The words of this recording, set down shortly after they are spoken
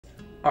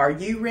Are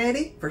you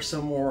ready for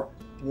some more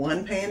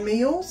one-pan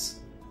meals?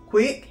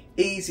 Quick,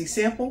 easy,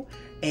 simple,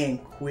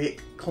 and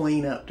quick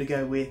cleanup to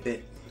go with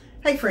it.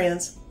 Hey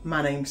friends,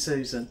 my name's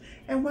Susan,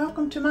 and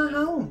welcome to my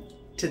home.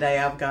 Today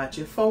I've got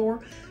you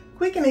 4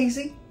 quick and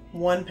easy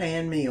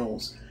one-pan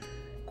meals.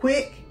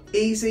 Quick,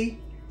 easy,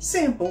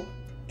 simple,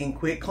 and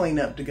quick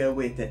cleanup to go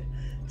with it.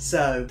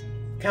 So,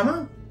 come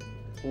on,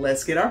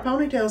 let's get our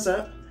ponytails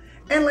up,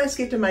 and let's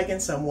get to making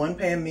some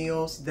one-pan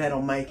meals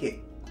that'll make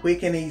it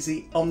quick and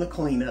easy on the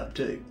cleanup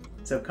too.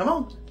 So come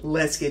on,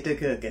 let's get to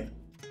cooking.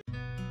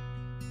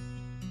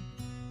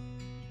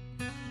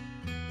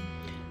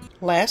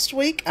 Last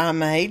week I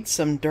made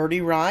some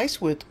dirty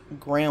rice with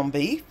ground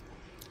beef.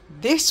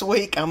 This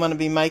week I'm going to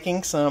be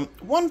making some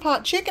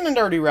one-pot chicken and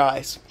dirty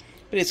rice.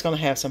 But it's going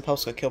to have some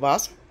Polska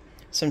kielbasa,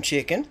 some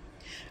chicken.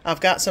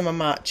 I've got some of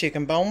my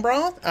chicken bone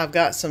broth. I've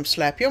got some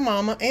Slap Your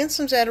Mama and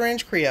some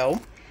Zatarain's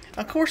Creole.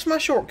 Of course, my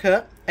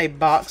shortcut, a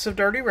box of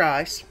dirty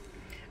rice.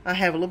 I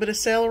have a little bit of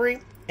celery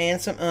and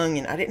some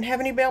onion. I didn't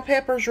have any bell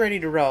peppers ready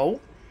to roll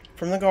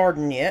from the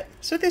garden yet,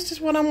 so this is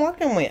what I'm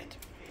working with.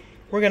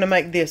 We're going to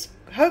make this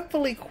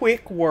hopefully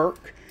quick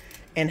work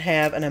and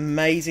have an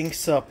amazing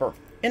supper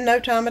in no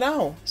time at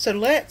all. So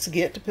let's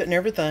get to putting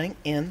everything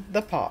in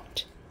the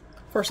pot.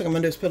 First thing I'm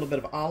going to do is put a little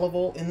bit of olive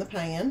oil in the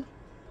pan.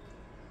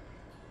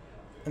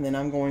 And then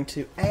I'm going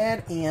to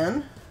add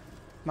in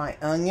my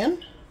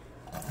onion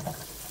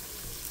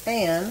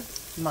and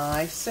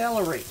my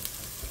celery.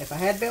 If I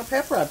had bell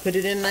pepper, I'd put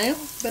it in now,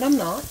 but I'm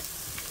not,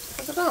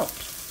 because I don't.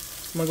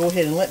 I'm going to go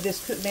ahead and let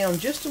this cook down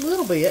just a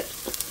little bit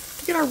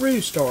to get our roux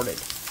started.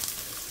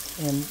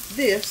 And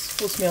this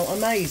will smell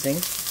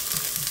amazing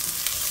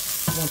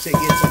once it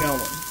gets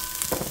going.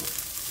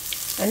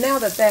 And now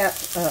that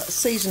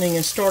seasoning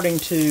is starting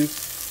to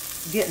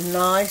get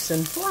nice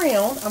and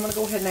brown, I'm going to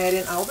go ahead and add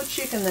in all the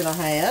chicken that I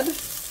had.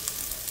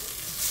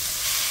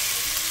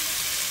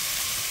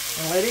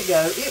 And let it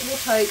go. It will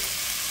take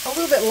a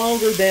little bit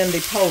longer than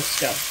the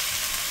Polska.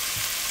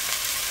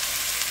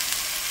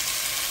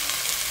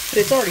 But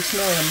it's already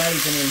smelling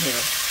amazing in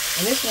here.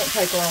 And this won't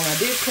take long. I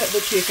did cut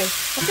the chicken.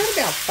 I've got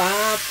about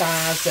 5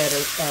 thighs that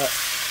are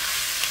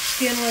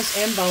skinless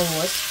and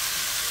boneless.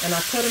 And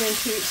I cut them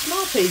into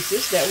small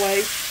pieces. That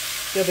way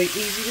they'll be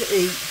easy to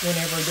eat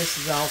whenever this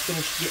is all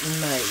finished getting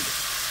made.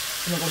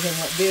 I'm going to go ahead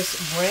and let this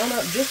brown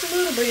up just a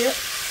little bit.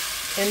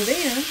 And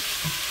then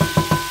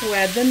we'll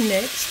add the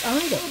next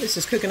item. This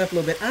is cooking up a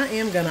little bit. I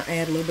am going to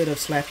add a little bit of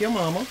Slap Your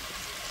Mama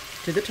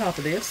to the top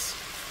of this.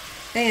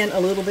 And a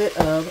little bit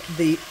of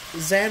the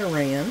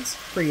Zatarain's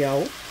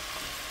Creole.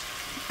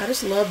 I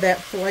just love that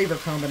flavor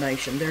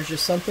combination. There's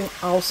just something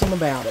awesome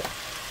about it.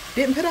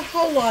 Didn't put a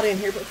whole lot in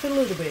here, but put a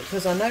little bit,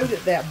 because I know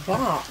that that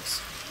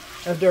box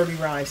of dirty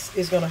rice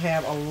is going to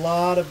have a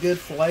lot of good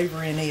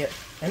flavor in it.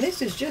 And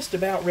this is just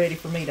about ready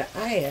for me to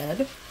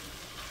add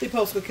the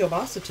Polska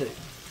kielbasa to.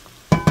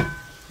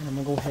 And I'm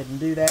going to go ahead and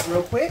do that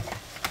real quick.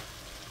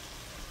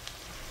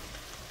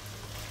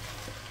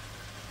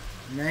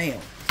 Now,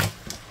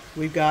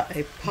 we've got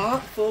a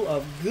pot full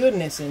of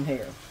goodness in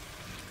here.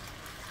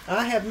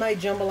 I have made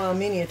jambalaya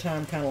many a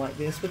time kind of like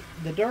this, but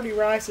the dirty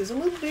rice is a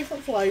little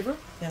different flavor,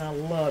 and I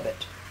love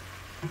it.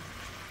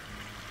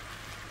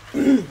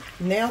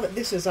 Now that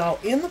this is all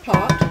in the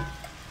pot,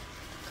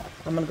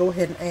 I'm going to go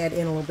ahead and add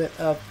in a little bit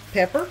of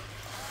pepper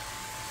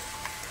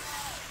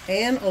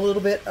and a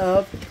little bit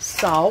of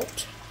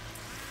salt.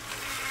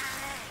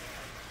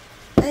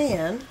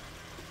 And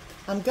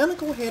I'm going to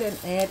go ahead and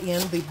add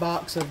in the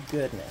box of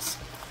goodness.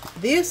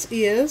 This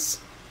is,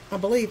 I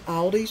believe,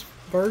 Aldi's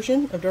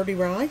version of dirty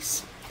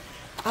rice.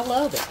 I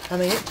love it. I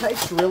mean, it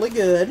tastes really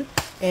good,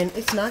 and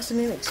it's nice and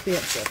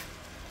inexpensive.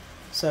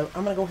 So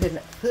I'm going to go ahead and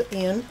put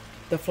in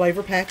the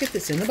flavor packet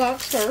that's in the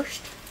box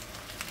first.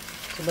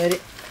 So let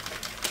it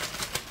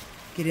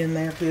get in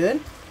there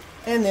good.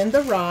 And then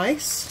the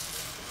rice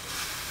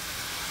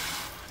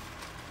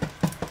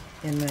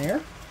in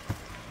there.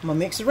 I'm going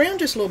to mix it around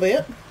just a little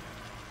bit.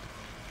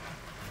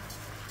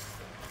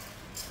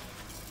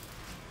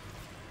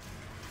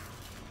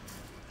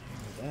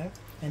 There we go.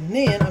 And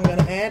then I'm going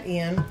to add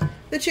in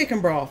the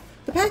chicken broth.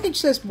 The package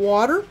says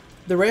water.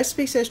 The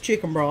recipe says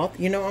chicken broth.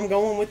 You know I'm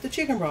going with the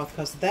chicken broth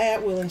because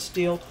that will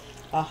instill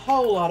a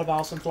whole lot of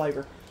awesome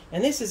flavor.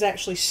 And this is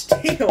actually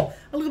still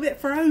a little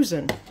bit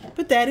frozen.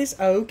 But that is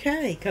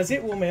okay because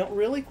it will melt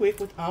really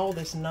quick with all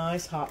this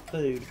nice hot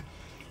food.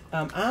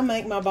 I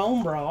make my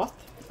bone broth,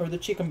 or the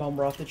chicken bone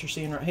broth that you're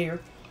seeing right here,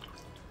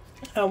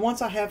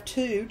 once I have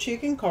 2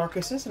 chicken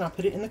carcasses, and I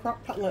put it in the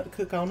crock pot and let it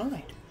cook all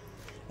night.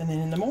 And then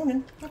in the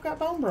morning, I've got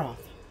bone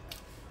broth.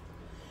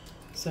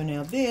 So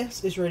now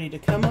this is ready to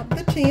come up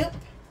the temp,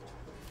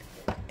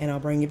 and I'll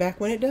bring you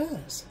back when it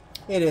does.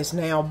 It is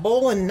now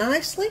boiling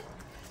nicely.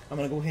 I'm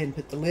going to go ahead and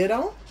put the lid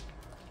on.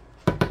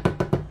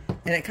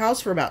 And it calls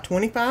for about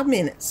 25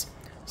 minutes.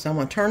 So I'm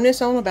going to turn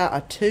this on about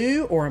a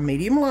 2 or a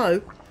medium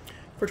low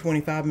for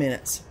 25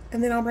 minutes.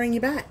 And then I'll bring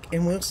you back,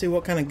 and we'll see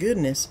what kind of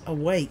goodness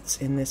awaits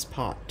in this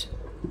pot.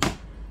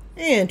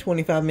 And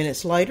 25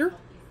 minutes later,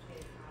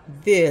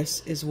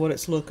 this is what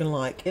it's looking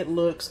like. It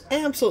looks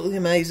absolutely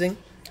amazing.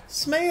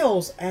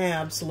 Smells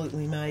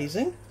absolutely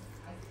amazing.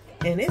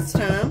 And it's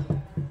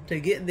time to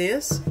get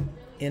this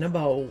in a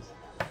bowl.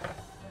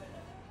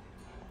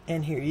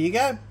 And here you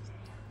go.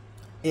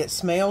 It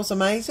smells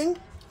amazing.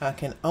 I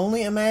can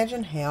only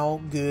imagine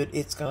how good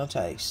it's going to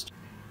taste.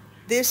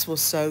 This was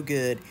so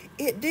good.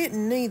 It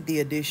didn't need the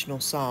additional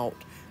salt.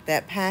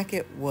 That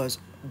packet was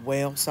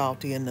well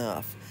salty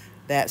enough.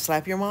 That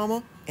Slap Your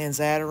Mama and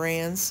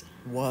Zatarain's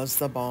was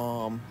the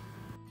bomb.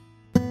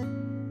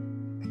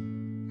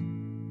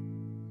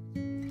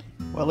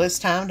 Well, it's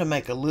time to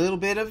make a little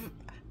bit of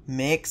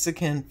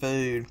Mexican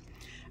food.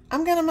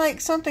 I'm going to make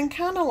something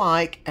kind of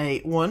like a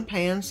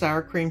one-pan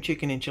sour cream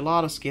chicken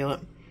enchilada skillet,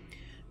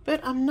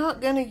 but I'm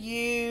not going to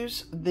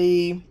use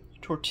the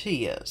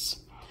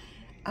tortillas.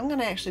 I'm going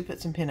to actually put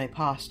some penne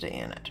pasta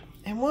in it,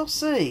 and we'll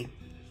see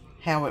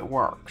how it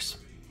works.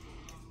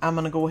 I'm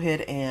going to go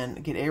ahead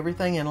and get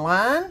everything in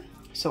line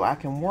so I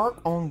can work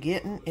on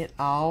getting it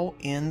all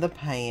in the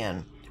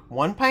pan.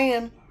 One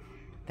pan,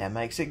 that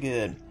makes it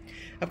good.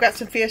 I've got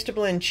some Fiesta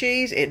blend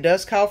cheese. It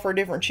does call for a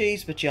different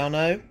cheese, but y'all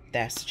know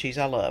that's the cheese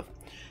I love.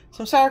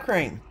 Some sour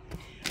cream.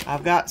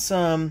 I've got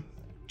some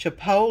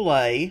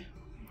chipotle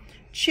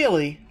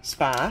chili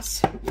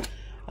spice,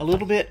 a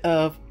little bit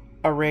of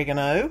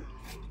oregano.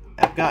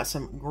 I've got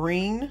some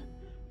green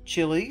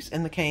chilies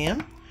in the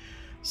can,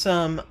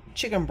 some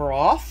chicken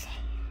broth,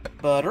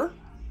 butter,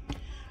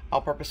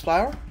 all-purpose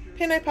flour,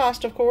 penne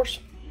pasta, of course,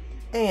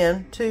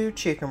 and 2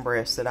 chicken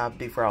breasts that I've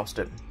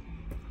defrosted.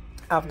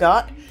 I've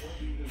got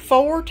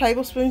 4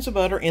 tablespoons of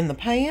butter in the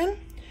pan.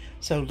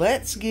 So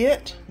let's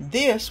get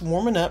this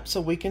warming up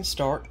so we can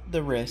start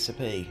the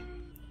recipe.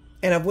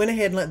 And I've went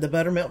ahead and let the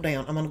butter melt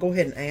down. I'm going to go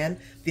ahead and add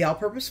the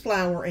all-purpose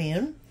flour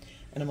in.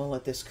 And I'm going to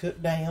let this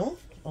cook down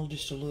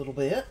just a little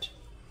bit.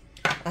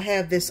 I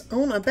have this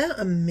on about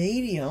a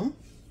medium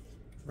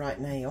right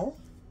now.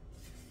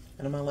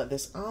 And I'm going to let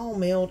this all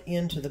melt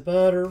into the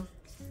butter.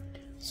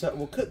 So it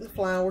will cook the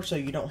flour so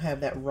you don't have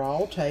that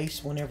raw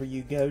taste whenever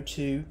you go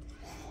to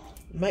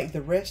make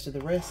the rest of the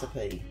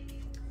recipe.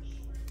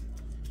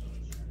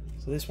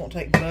 So this won't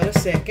take but a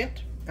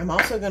second. I'm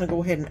also going to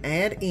go ahead and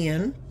add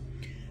in,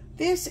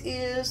 this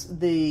is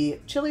the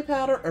chili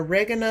powder,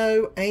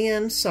 oregano,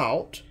 and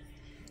salt.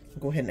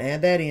 I'll go ahead and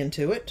add that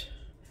into it.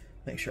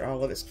 Make sure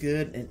all of it's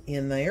good and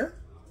in there.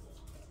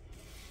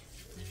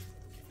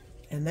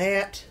 And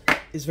that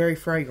is very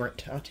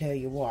fragrant, I'll tell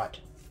you what.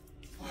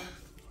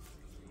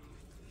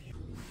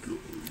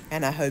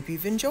 And I hope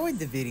you've enjoyed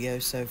the video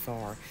so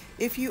far.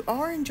 If you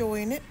are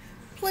enjoying it,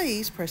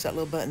 please press that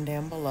little button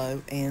down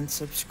below and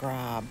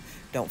subscribe.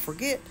 Don't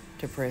forget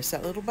to press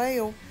that little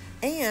bell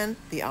and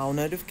the all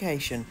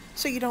notification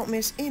so you don't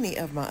miss any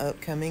of my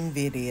upcoming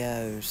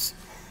videos.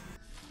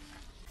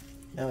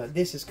 Now that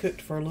this is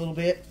cooked for a little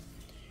bit,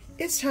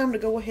 it's time to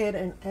go ahead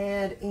and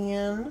add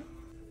in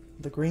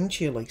the green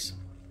chilies.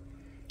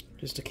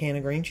 Just a can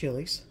of green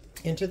chilies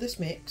into this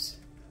mix.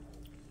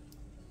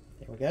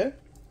 There we go.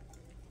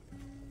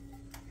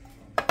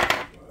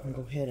 I'm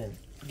going to go ahead and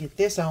get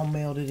this all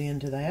melted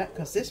into that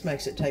because this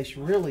makes it taste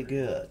really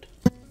good.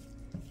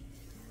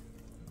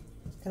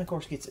 And of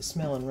course gets it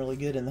smelling really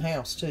good in the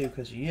house too,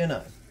 because you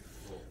know,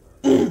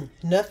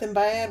 nothing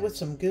bad with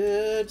some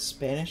good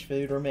Spanish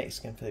food or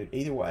Mexican food,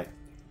 either way.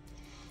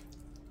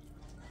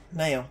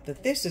 Now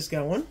that this is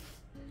going,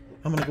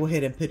 I'm going to go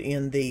ahead and put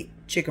in the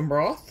chicken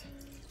broth.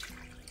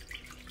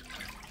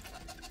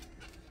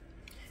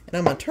 And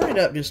I'm going to turn it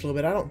up just a little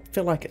bit. I don't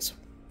feel like it's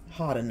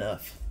hot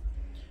enough.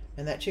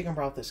 And that chicken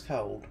broth is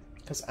cold,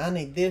 because I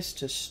need this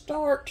to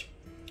start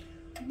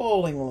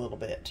boiling a little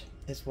bit,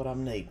 is what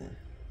I'm needing.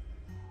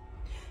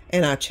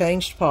 And I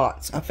changed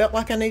pots. I felt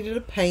like I needed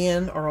a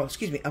pan, or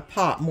excuse me, a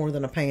pot more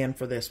than a pan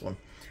for this one.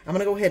 I'm going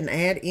to go ahead and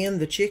add in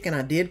the chicken.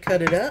 I did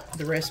cut it up.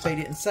 The recipe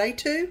didn't say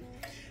to,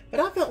 but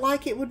I felt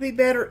like it would be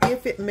better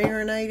if it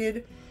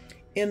marinated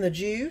in the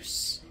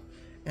juice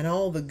and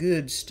all the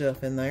good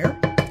stuff in there.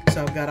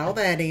 So I've got all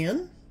that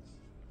in.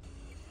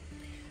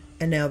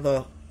 And now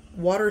the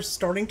water's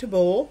starting to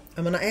boil.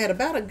 I'm going to add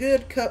about a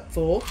good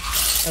cupful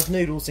of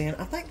noodles in.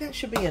 I think that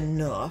should be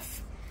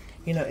enough.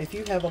 You know, if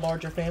you have a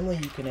larger family,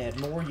 you can add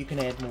more. You can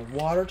add more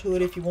water to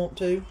it if you want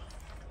to.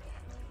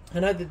 I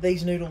know that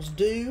these noodles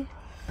do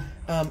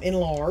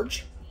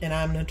enlarge, and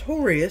I'm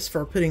notorious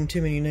for putting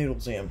too many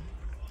noodles in.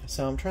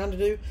 So I'm trying to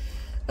do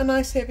a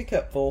nice heavy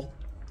cupful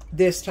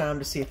this time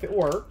to see if it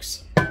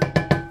works.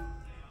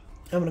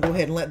 I'm going to go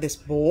ahead and let this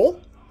boil.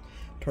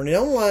 Turn it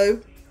on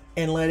low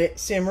and let it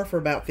simmer for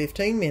about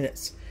 15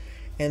 minutes.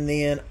 And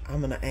then I'm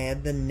going to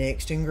add the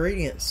next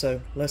ingredients.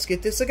 So let's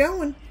get this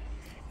going.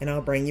 And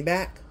I'll bring you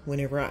back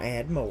whenever I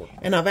add more.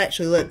 And I've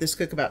actually let this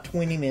cook about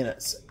 20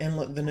 minutes. And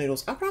look, the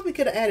noodles, I probably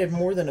could have added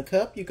more than a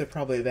cup. You could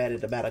probably have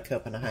added about a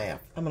cup and a half.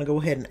 I'm going to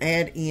go ahead and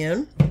add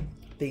in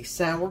the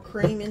sour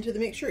cream into the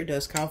mixture. It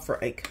does call for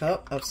a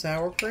cup of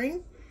sour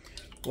cream.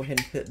 Go ahead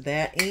and put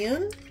that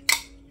in.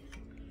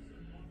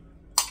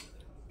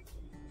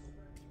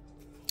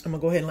 I'm going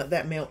to go ahead and let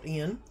that melt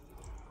in.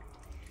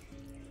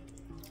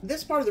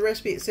 This part of the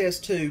recipe, it says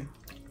to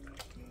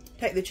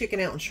take the chicken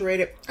out and shred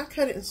it. I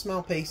cut it in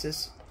small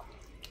pieces.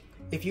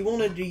 If you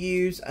wanted to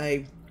use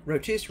a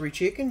rotisserie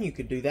chicken, you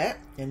could do that.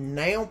 And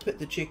now put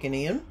the chicken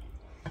in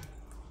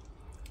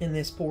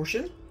this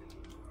portion.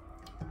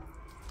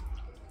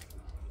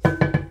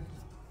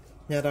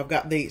 Now that I've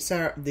got the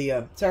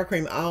sour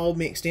cream all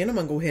mixed in, I'm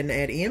going to go ahead and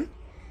add in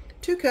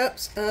 2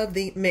 cups of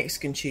the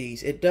Mexican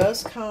cheese. It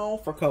does call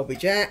for Colby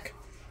Jack.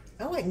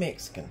 I like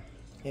Mexican.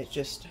 It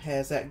just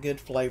has that good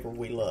flavor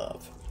we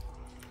love.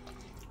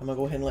 I'm going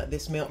to go ahead and let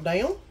this melt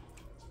down.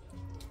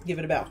 Give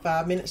it about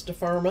 5 minutes to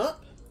firm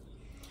up.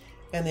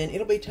 And then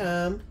it'll be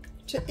time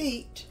to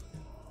eat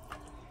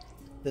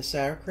the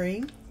sour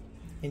cream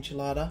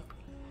enchilada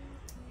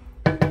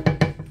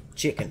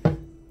chicken.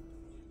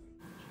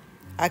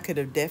 I could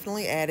have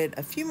definitely added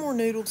a few more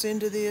noodles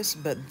into this,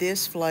 but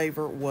this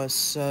flavor was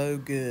so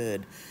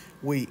good.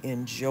 We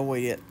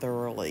enjoyed it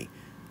thoroughly.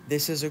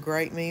 This is a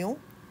great meal,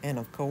 and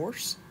of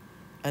course,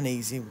 an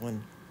easy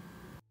one.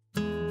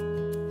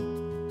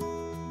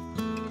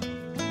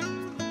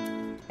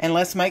 And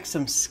let's make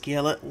some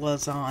skillet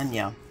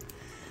lasagna.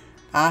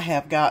 I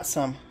have got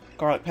some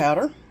garlic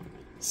powder,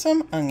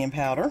 some onion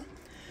powder,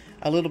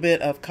 a little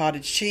bit of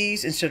cottage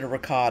cheese instead of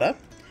ricotta.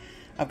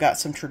 I've got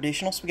some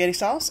traditional spaghetti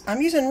sauce.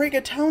 I'm using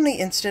rigatoni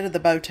instead of the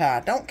bow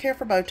tie. Don't care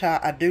for bow tie.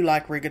 I do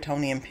like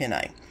rigatoni and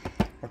penne.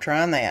 We're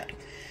trying that.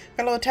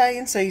 Got a little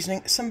Italian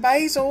seasoning, some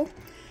basil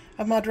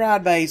of my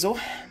dried basil.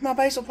 My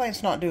basil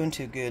plant's not doing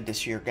too good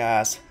this year,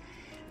 guys.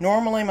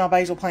 Normally my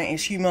basil plant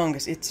is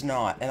humongous. It's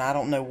not, and I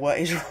don't know what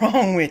is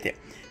wrong with it.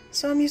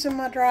 So I'm using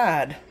my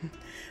dried.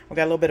 We've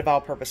got a little bit of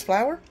all-purpose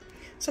flour,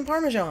 some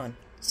Parmesan,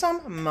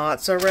 some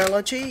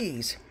mozzarella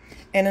cheese,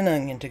 and an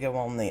onion to go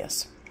on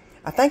this.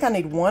 I think I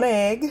need 1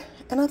 egg,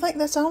 and I think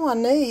that's all I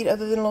need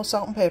other than a little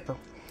salt and pepper.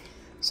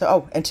 So,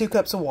 oh, and 2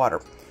 cups of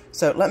water.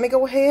 So let me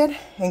go ahead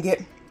and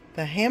get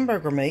the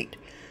hamburger meat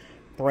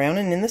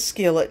browning in the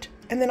skillet,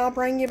 and then I'll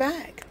bring you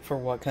back for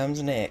what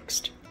comes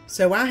next.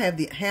 So I have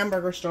the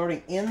hamburger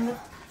starting in the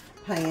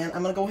pan.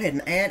 I'm going to go ahead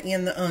and add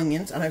in the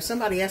onions. I know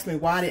somebody asked me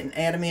why I didn't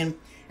add them in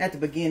at the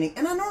beginning,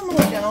 and I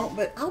normally don't,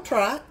 but I'll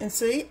try it and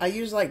see. I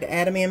usually like to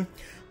add them in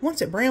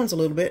once it browns a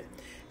little bit,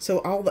 so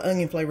all the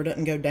onion flavor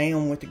doesn't go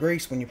down with the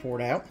grease when you pour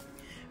it out.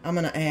 I'm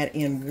going to add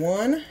in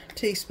 1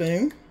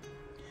 teaspoon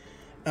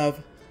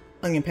of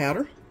onion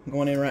powder,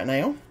 going in right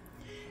now,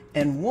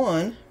 and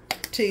 1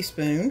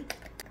 teaspoon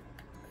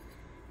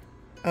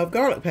of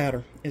garlic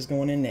powder is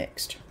going in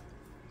next.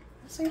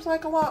 Seems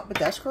like a lot, but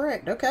that's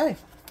correct. Okay.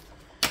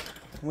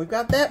 We've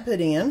got that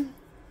put in.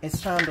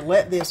 It's time to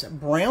let this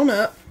brown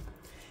up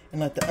and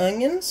let the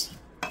onions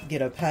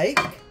get opaque,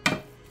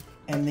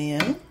 and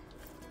then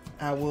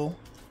I will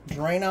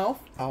drain off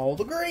all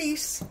the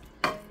grease,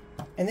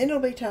 and then it'll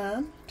be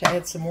time to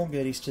add some more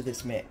goodies to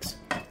this mix.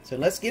 So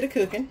let's get it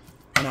cooking,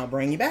 and I'll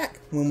bring you back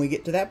when we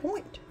get to that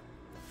point.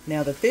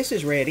 Now that this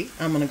is ready,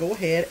 I'm going to go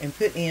ahead and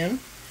put in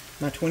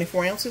my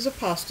 24 ounces of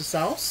pasta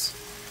sauce.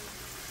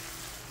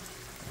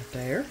 Right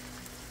there.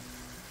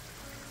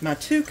 My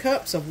 2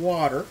 cups of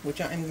water, which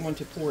I am going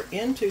to pour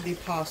into the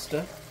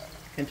pasta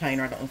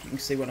container. I don't know if you can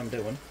see what I'm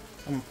doing.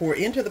 I'm going to pour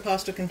it into the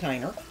pasta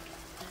container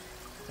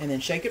and then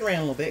shake it around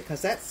a little bit,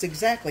 because that's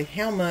exactly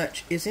how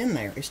much is in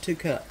there. It's 2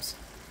 cups.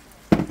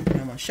 Now I'm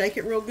going to shake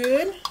it real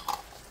good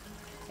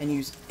and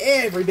use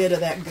every bit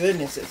of that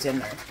goodness that's in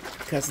there,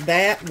 because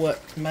that's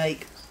what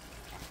makes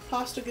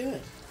pasta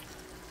good.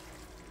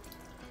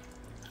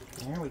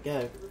 There we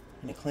go.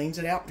 And it cleans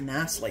it out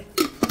nicely.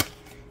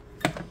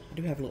 I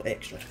do have a little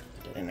extra.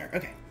 Put it in there.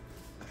 Okay.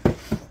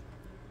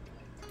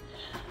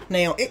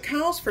 Now, it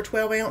calls for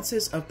 12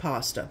 ounces of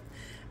pasta.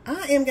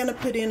 I am going to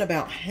put in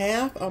about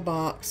half a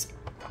box,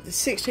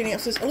 16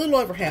 ounces, a little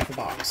over half a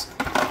box.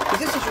 Because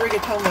this is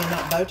rigatoni and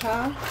not bow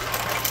tie.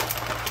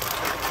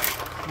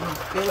 I'm going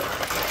to fill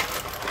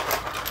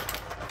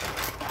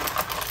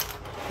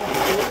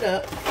it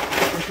up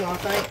until I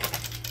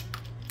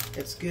think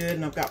it's good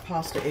and I've got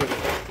pasta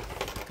everywhere.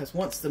 Because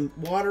once the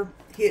water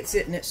hits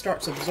it and it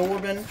starts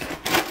absorbing,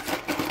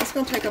 it's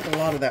going to take up a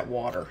lot of that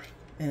water.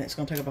 And it's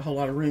going to take up a whole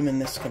lot of room in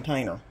this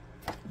container.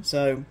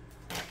 So,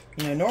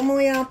 you know,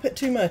 normally I'll put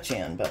too much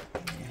in, but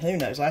who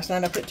knows? Last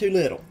night I put too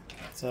little.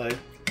 So,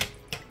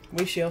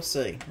 we shall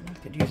see. I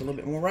could use a little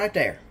bit more right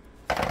there.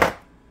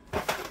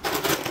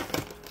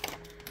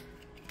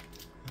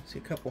 See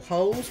a couple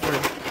holes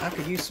where I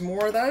could use some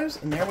more of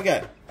those, and there we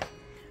go.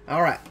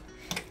 All right.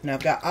 Now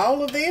I've got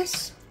all of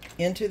this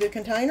into the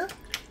container,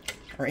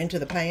 or into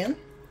the pan.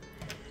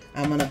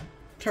 I'm going to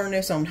turn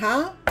this on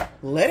high,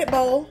 let it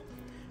boil,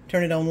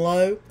 turn it on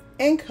low,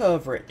 and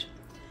cover it.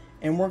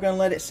 And we're going to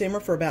let it simmer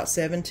for about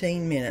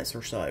 17 minutes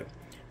or so.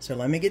 So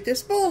let me get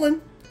this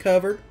boiling,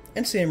 covered,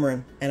 and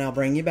simmering, and I'll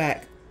bring you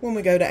back when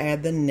we go to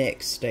add the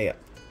next step.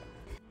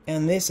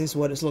 And this is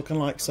what it's looking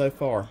like so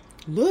far.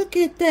 Look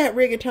at that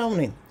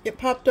rigatoni. It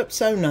popped up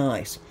so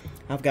nice.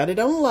 I've got it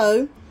on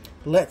low.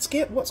 Let's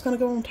get what's going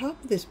to go on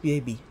top of this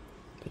baby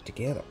put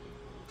together.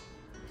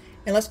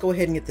 And let's go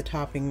ahead and get the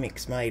topping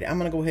mix made. I'm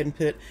going to go ahead and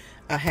put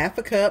a half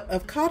a cup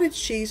of cottage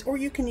cheese, or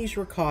you can use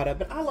ricotta,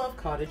 but I love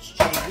cottage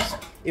cheese.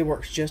 It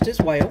works just as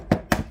well.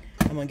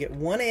 I'm going to get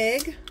 1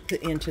 egg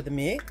put into the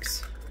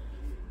mix.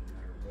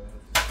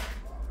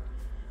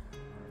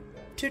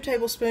 2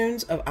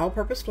 tablespoons of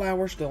all-purpose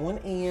flours going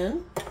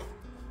in,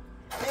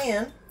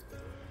 and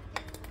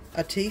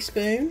a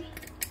teaspoon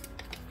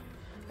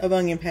of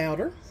onion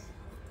powder,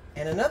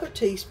 and another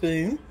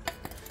teaspoon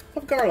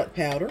of garlic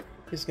powder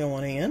is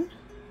going in.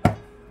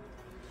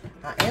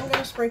 I am going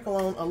to sprinkle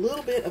on a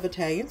little bit of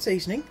Italian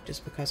seasoning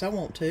just because I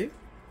want to.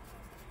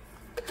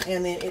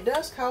 And then it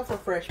does call for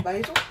fresh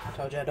basil. I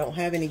told you I don't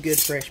have any good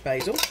fresh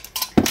basil.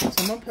 So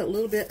I'm going to put a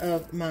little bit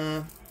of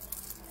my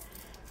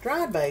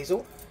dried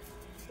basil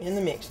in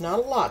the mix. Not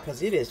a lot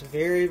because it is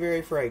very,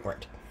 very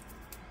fragrant.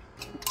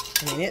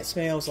 I mean, it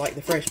smells like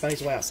the fresh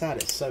basil outside.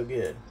 It's so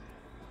good.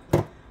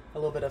 A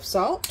little bit of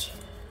salt.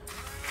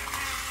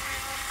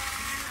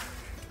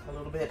 A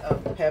little bit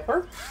of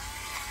pepper.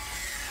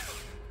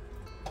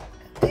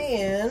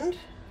 And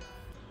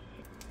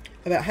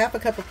about half a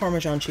cup of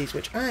Parmesan cheese,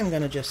 which I'm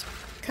going to just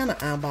kind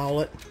of eyeball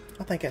it.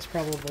 I think that's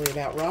probably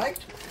about right.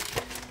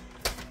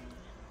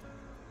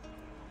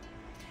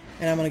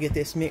 And I'm going to get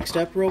this mixed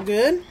up real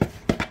good.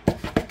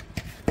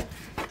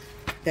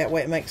 That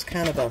way it makes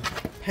kind of a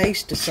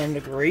paste to some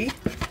degree.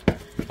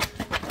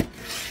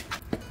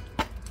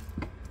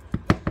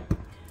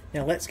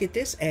 Now let's get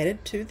this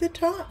added to the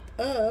top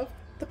of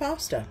the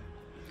pasta.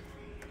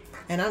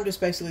 And I'm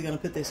just basically going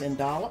to put this in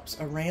dollops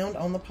around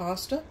on the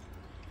pasta.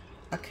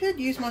 I could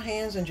use my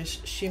hands and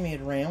just shimmy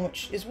it around,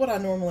 which is what I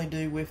normally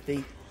do with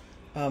the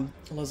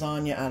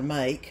lasagna I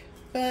make.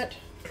 But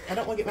I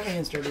don't want to get my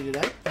hands dirty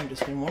today. I'm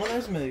just in one of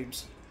those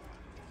moods.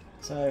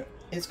 So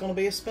it's going to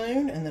be a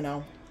spoon, and then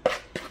I'll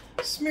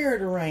smear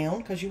it around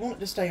because you want it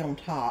to stay on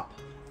top.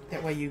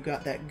 That way you've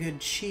got that good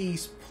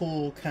cheese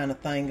pull kind of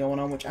thing going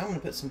on, which I'm going to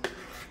put some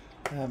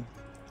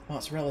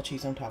mozzarella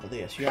cheese on top of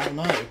this. You all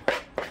know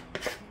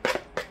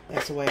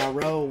that's the way I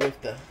roll with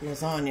the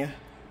lasagna.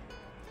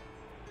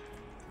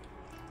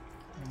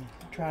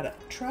 Try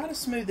to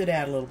smooth it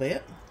out a little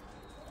bit.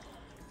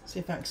 See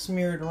if I can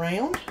smear it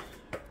around.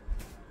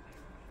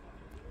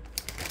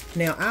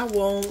 Now I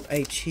want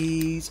a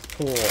cheese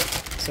pull.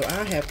 So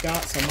I have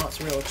got some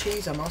mozzarella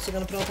cheese I'm also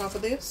going to put on top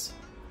of this.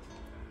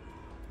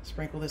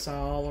 Sprinkle this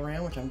all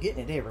around, which I'm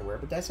getting it everywhere,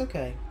 but that's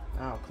okay.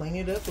 I'll clean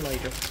it up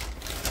later.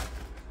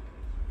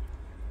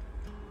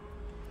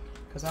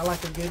 Because I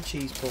like a good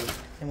cheese pull.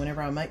 And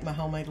whenever I make my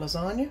homemade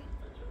lasagna,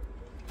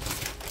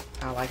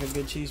 I like a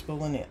good cheese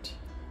pull in it.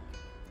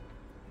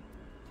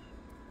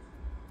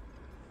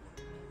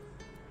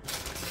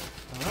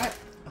 Alright,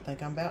 I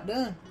think I'm about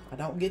done. I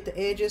don't get the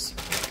edges.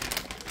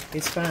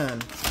 It's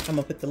fine. I'm going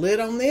to put the lid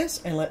on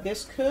this and let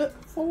this cook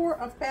for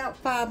about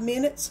 5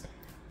 minutes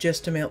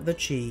just to melt the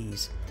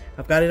cheese.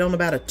 I've got it on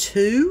about a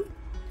 2.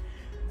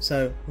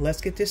 So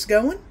let's get this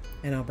going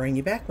and I'll bring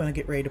you back when I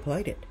get ready to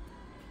plate it.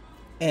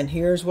 And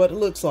here's what it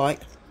looks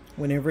like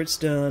whenever it's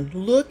done.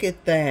 Look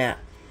at that.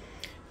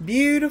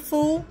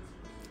 Beautiful,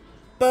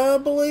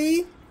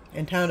 bubbly,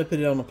 and time to put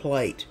it on a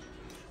plate.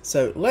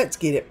 So let's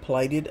get it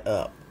plated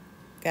up.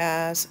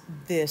 Guys,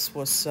 this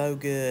was so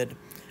good.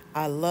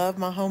 I love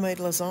my homemade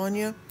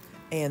lasagna,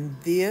 and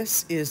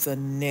this is the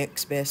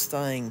next best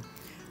thing.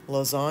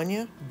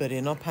 Lasagna, but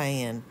in a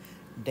pan.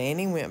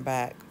 Danny went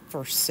back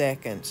for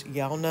seconds.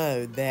 Y'all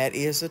know that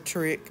is a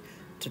trick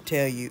to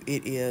tell you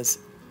it is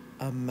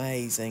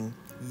amazing.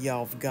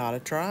 Y'all have got to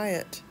try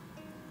it.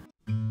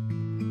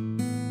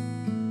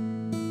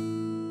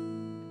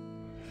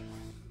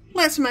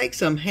 Let's make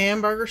some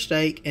hamburger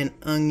steak and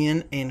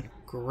onion and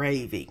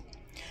gravy.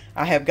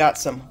 I have got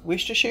some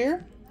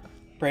Worcestershire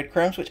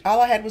breadcrumbs, which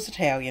all I had was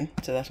Italian,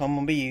 so that's what I'm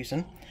going to be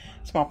using.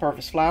 Small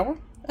purpose flour,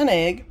 an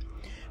egg,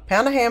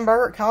 pound of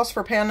hamburger. It calls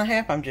for 1.5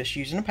 pounds. I'm just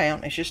using a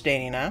pound. It's just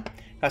Danny and I.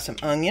 Got some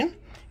onion.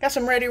 Got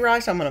some ready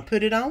rice. I'm going to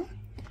put it on.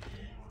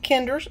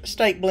 Kinder's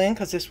steak blend,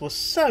 because this was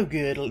so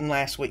good in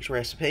last week's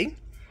recipe.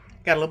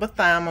 Got a little bit of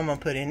thyme I'm going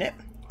to put in it.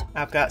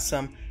 I've got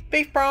some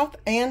beef broth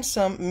and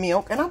some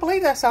milk, and I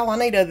believe that's all I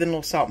need other than a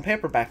little salt and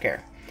pepper back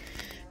there.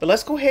 But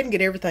let's go ahead and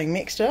get everything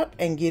mixed up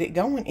and get it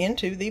going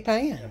into the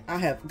pan. I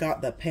have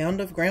got the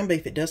pound of ground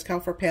beef. It does call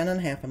for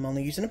 1.5 pounds. I'm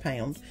only using a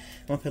pound.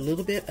 I'm going to put a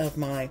little bit of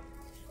my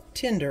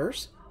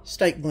Tenders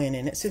steak blend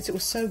in it, since it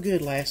was so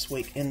good last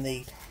week in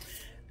the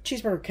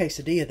cheeseburger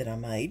quesadilla that I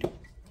made.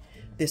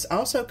 This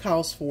also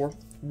calls for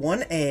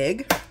 1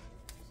 egg,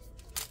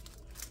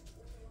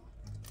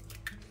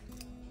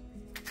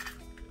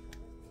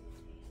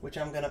 which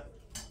I'm going to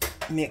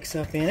mix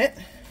up in it.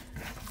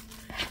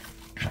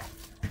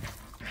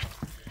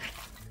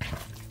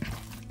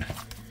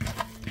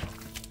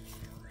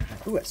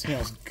 Ooh, it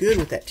smells good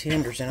with that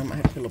tenders, and I'm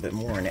going to have to put a little bit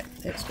more in it.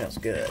 It smells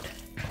good.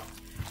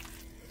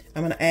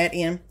 I'm going to add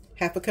in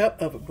 1/2 cup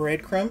of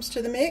breadcrumbs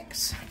to the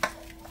mix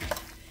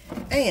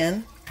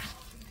and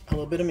a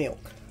little bit of milk.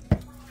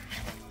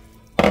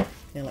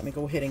 Now let me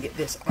go ahead and get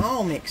this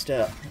all mixed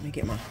up. Let me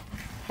get my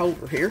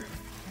holder here.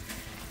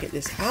 Get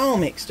this all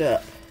mixed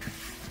up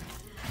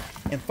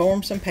and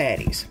form some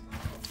patties.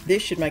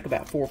 This should make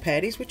about 4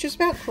 patties, which is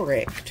about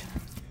correct.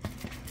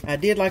 I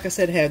did, like I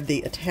said, have the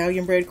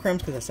Italian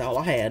breadcrumbs because that's all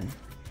I had.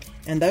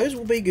 And those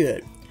will be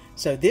good.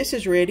 So this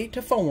is ready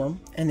to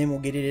form, and then we'll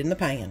get it in the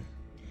pan.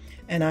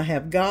 And I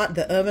have got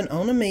the oven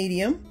on a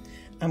medium.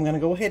 I'm going to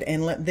go ahead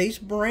and let these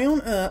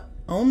brown up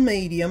on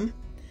medium,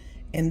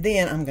 and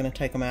then I'm going to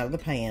take them out of the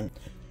pan.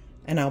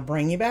 And I'll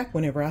bring you back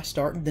whenever I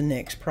start the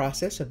next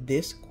process of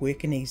this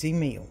quick and easy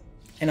meal.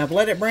 And I've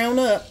let it brown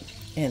up,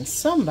 and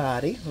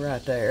somebody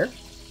right there,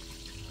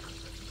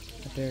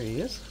 there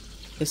he is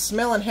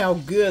smelling how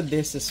good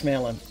this is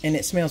smelling. And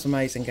it smells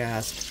amazing,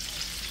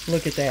 guys.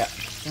 Look at that.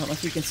 I don't know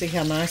if you can see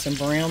how nice and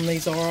brown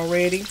these are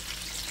already.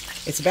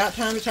 It's about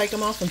time to take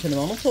them off and put them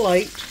on a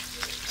plate,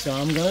 so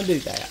I'm going to do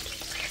that.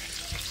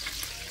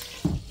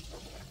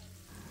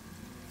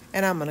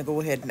 And I'm going to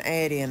go ahead and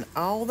add in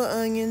all the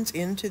onions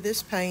into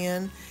this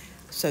pan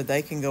so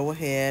they can go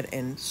ahead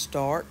and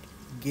start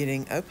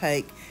getting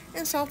opaque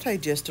and saute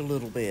just a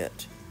little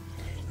bit.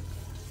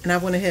 And I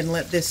went ahead and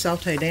let this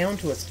saute down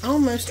till it's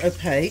almost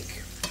opaque.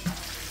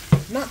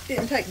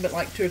 Didn't take but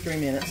like 2 or 3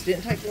 minutes.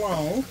 Didn't take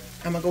long.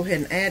 I'm going to go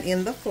ahead and add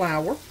in the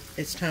flour.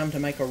 It's time to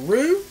make a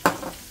roux.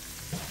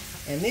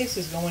 And this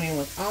is going in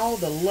with all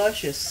the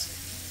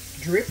luscious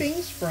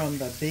drippings from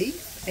the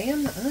beef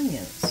and the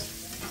onions.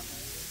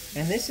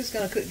 And this is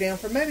going to cook down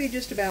for maybe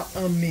just about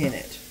a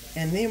minute.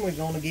 And then we're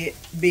going to get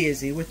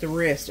busy with the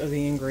rest of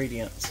the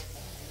ingredients.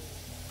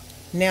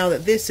 Now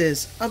that this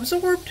is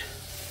absorbed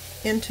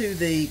into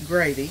the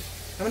gravy,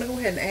 I'm going to go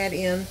ahead and add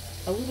in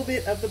a little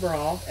bit of the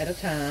broth at a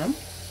time.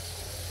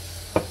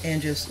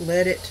 And just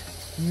let it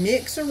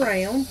mix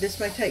around. This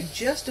may take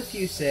just a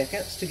few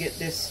seconds to get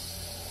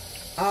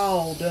this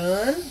all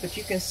done. But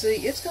you can see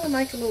it's going to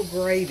make a little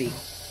gravy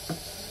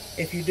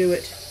if you do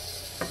it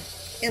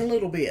in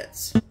little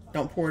bits.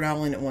 Don't pour it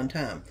all in at one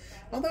time.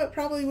 Although it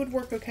probably would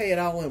work okay at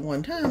all at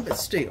one time, but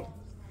still.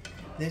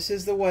 This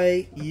is the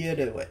way you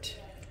do it.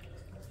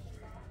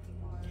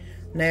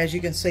 Now, as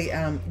you can see,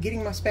 I'm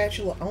getting my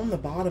spatula on the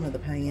bottom of the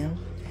pan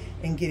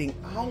and getting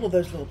all of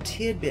those little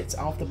tidbits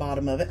off the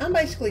bottom of it. I'm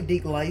basically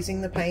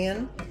deglazing the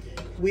pan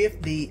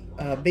with the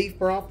beef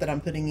broth that I'm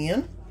putting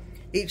in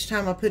each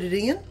time I put it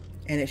in,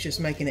 and it's just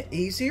making it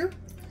easier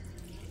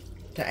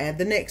to add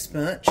the next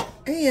bunch,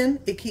 and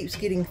it keeps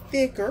getting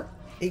thicker.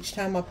 Each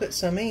time I put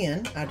some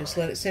in, I just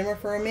let it simmer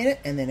for a minute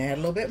and then add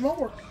a little bit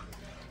more.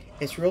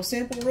 It's real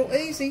simple, real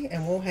easy,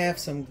 and we'll have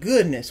some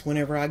goodness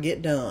whenever I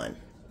get done.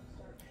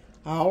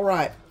 All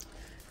right,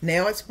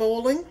 now it's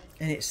boiling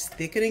and it's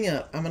thickening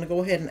up. I'm going to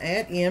go ahead and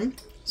add in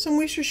some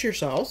Worcestershire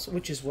sauce,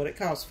 which is what it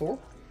calls for.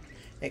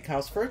 It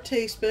calls for a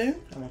teaspoon.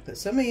 I'm going to put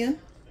some in.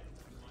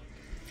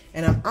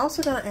 And I'm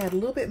also going to add a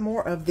little bit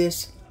more of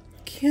this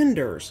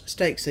Kinder's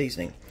steak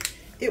seasoning.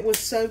 It was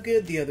so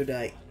good the other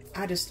day.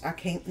 I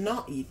can't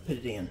not put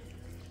it in.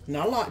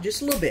 Not a lot,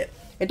 just a little bit.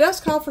 It does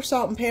call for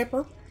salt and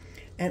pepper,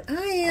 and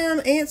I am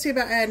antsy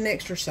about adding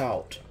extra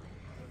salt,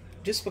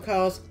 just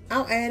because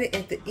I'll add it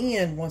at the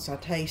end once I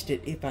taste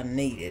it if I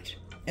need it.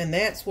 And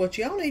that's what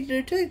y'all need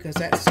to do too, because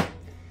that's,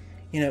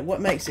 you know,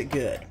 what makes it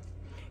good.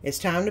 It's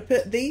time to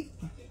put the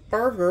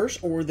burgers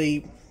or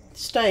the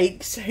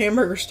steaks,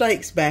 hamburger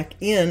steaks, back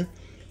in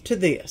to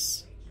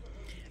this.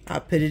 I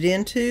put it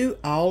into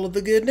all of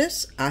the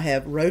goodness. I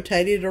have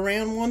rotated it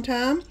around one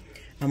time.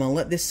 I'm going to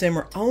let this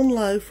simmer on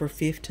low for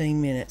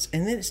 15 minutes,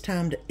 and then it's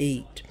time to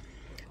eat.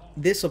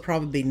 This will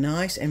probably be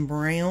nice and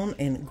brown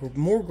and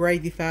more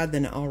gravified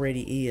than it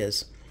already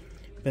is.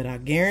 But I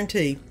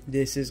guarantee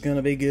this is going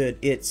to be good.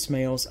 It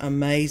smells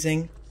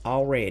amazing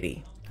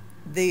already.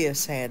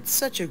 This had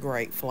such a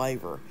great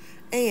flavor,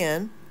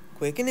 and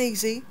quick and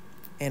easy,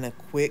 and a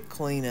quick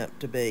cleanup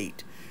to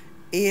beat.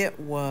 It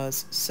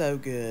was so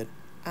good.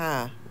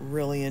 I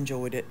really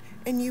enjoyed it,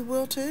 and you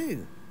will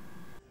too.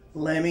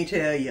 Let me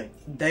tell you,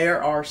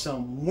 there are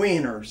some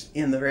winners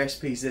in the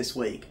recipes this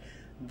week.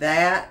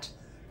 That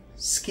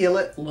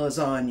skillet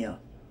lasagna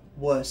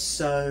was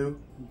so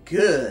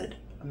good.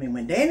 I mean,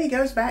 when Danny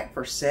goes back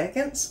for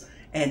seconds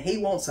and he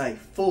wants a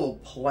full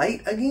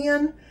plate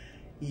again,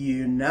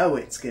 you know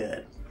it's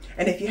good.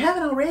 And if you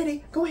haven't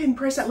already, go ahead and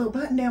press that little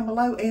button down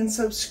below and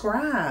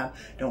subscribe.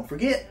 Don't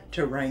forget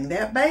to ring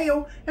that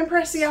bell and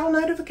press the all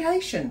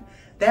notification.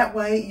 That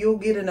way you'll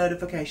get a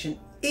notification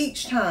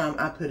each time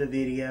I put a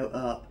video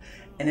up.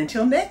 And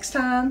until next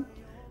time,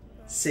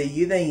 see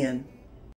you then.